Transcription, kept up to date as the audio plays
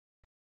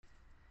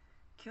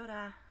Kia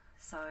ora.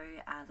 So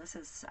this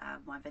is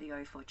my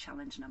video for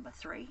challenge number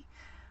 3.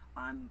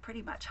 I'm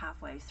pretty much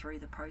halfway through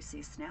the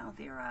process now.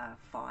 There are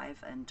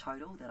 5 in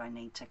total that I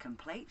need to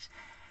complete,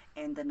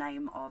 and the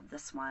name of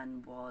this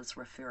one was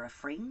Refer a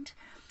Friend,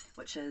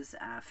 which is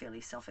fairly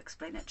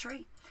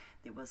self-explanatory.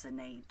 There was a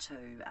need to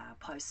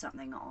post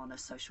something on a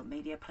social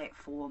media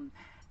platform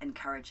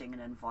encouraging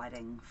and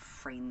inviting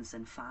friends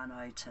and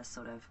whānau to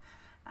sort of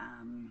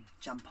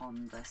jump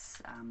on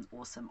this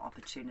awesome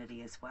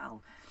opportunity as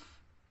well.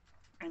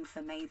 And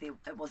for me,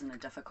 it wasn't a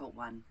difficult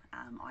one.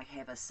 I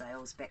have a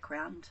sales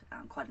background,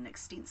 quite an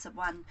extensive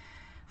one,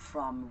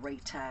 from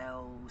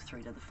retail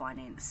through to the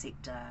finance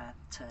sector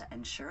to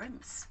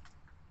insurance,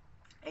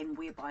 and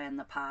whereby in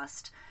the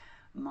past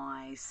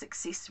my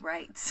success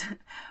rates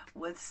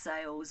with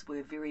sales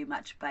were very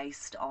much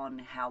based on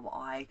how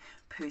I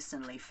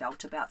personally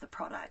felt about the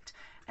product,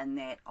 and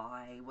that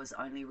I was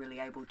only really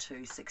able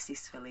to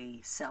successfully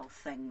sell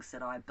things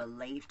that I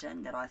believed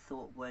in, that I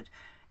thought would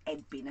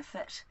add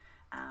benefit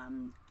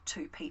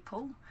to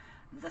people.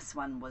 This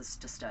one was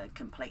just a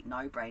complete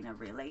no-brainer,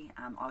 really.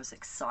 I was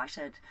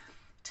excited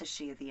to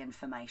share the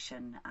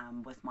information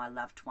with my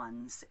loved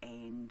ones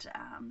and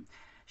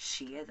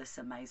share this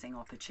amazing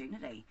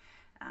opportunity,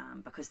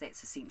 because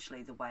that's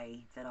essentially the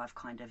way that I've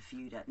kind of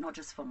viewed it, not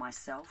just for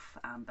myself,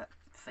 but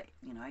for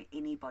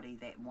anybody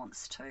that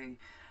wants to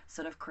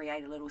sort of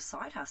create a little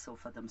side hustle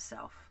for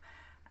themselves.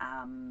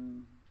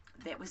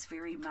 That was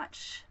very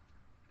much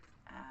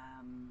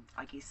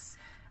I guess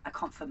a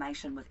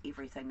confirmation with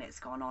everything that's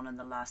gone on in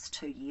the last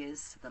 2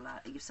 years, the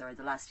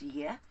last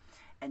year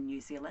in New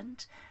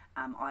Zealand.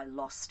 I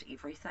lost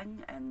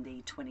everything in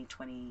the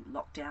 2020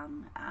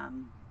 lockdown. I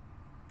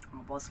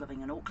was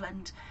living in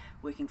Auckland,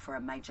 working for a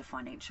major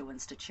financial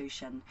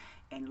institution,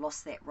 and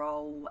lost that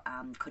role,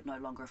 could no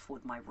longer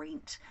afford my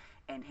rent,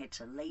 and had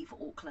to leave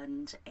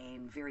Auckland,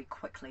 and very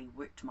quickly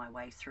worked my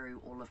way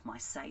through all of my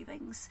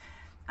savings,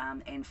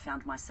 and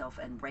found myself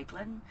in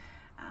Raglan,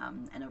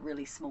 in a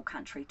really small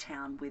country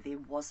town where there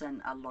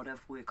wasn't a lot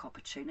of work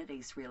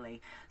opportunities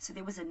really. So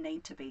there was a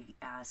need to be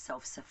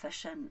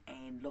self-sufficient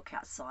and look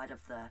outside of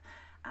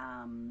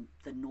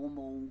the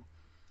normal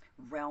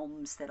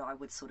realms that I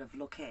would sort of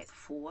look at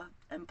for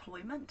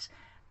employment,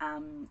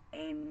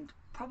 and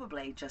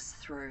probably just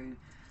through,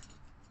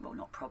 well,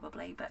 not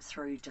probably, but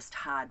through just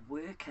hard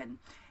work and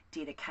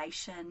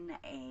dedication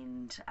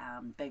and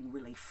being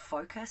really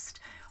focused,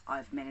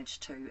 I've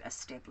managed to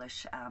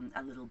establish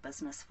a little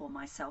business for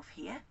myself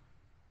here,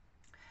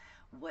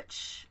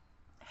 which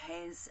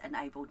has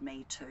enabled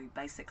me to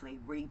basically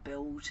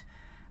rebuild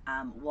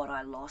what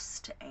I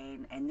lost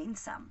and then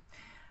some.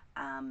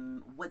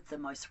 With the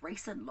most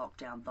recent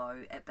lockdown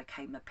though, it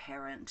became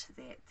apparent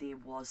that there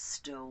was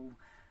still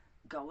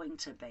going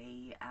to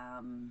be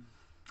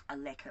a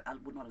lack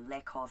of, well, not a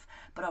lack of,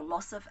 but a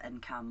loss of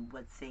income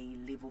with the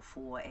level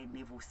 4 and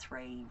level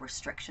 3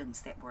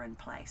 restrictions that were in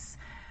place.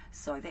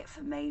 So that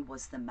for me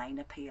was the main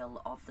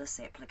appeal of this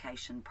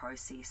application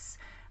process,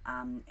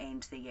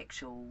 and the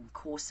actual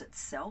course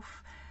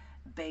itself,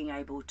 being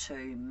able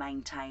to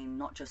maintain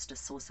not just a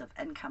source of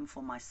income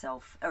for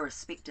myself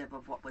irrespective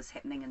of what was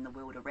happening in the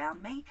world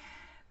around me,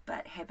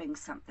 but having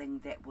something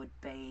that would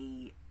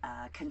be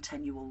a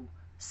continual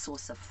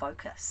source of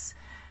focus,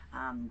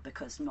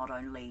 because not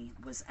only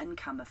was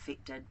income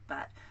affected,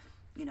 but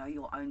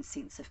your own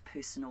sense of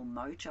personal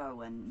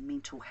mojo and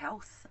mental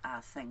health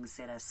are things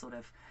that are sort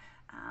of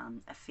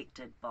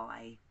affected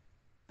by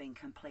being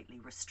completely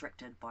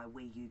restricted by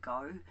where you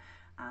go,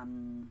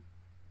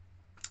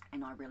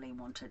 and I really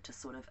wanted to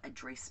sort of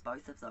address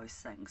both of those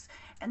things,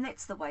 and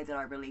that's the way that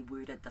I really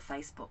worded the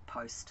Facebook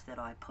post that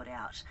I put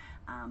out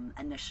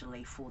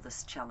initially for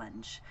this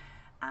challenge.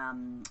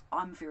 I'm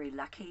very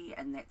lucky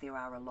in that there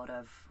are a lot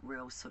of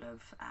real sort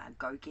of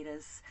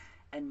go-getters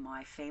in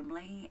my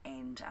family,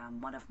 and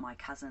one of my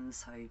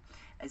cousins, who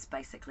is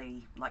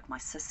basically like my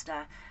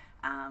sister,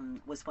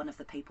 was one of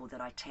the people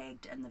that I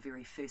tagged in the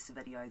very first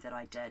video that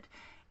I did,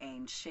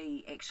 and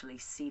she actually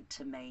said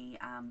to me,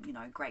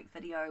 great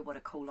video, what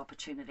a cool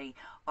opportunity.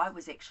 I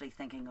was actually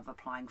thinking of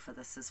applying for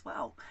this as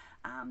well,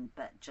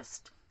 but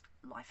just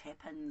life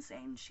happens,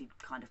 and she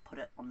kind of put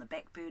it on the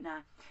back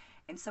burner.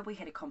 And so we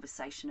had a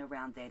conversation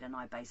around that, and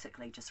I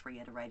basically just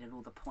reiterated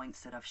all the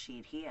points that I've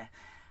shared here.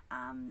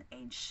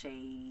 And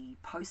she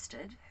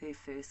posted her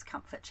first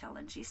comfort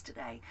challenge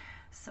yesterday.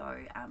 So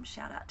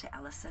shout out to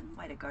Alison,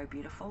 way to go,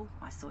 beautiful.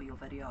 I saw your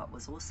video, it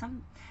was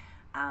awesome.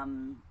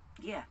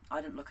 Yeah,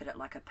 I didn't look at it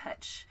like a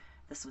pitch.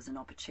 This was an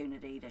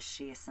opportunity to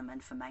share some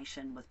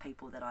information with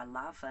people that I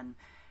love and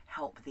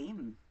help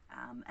them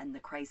in the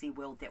crazy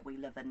world that we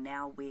live in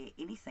now, where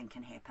anything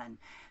can happen.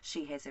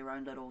 She has her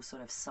own little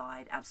sort of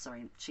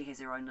she has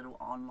her own little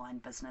online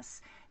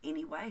business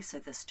anyway, so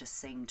this just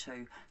seemed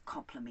to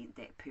complement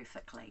that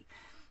perfectly.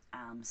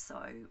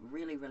 So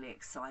really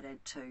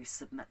excited to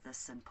submit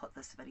this and put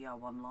this video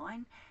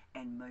online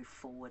and move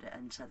forward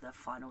into the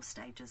final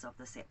stages of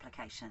this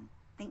application.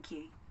 Thank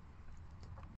you.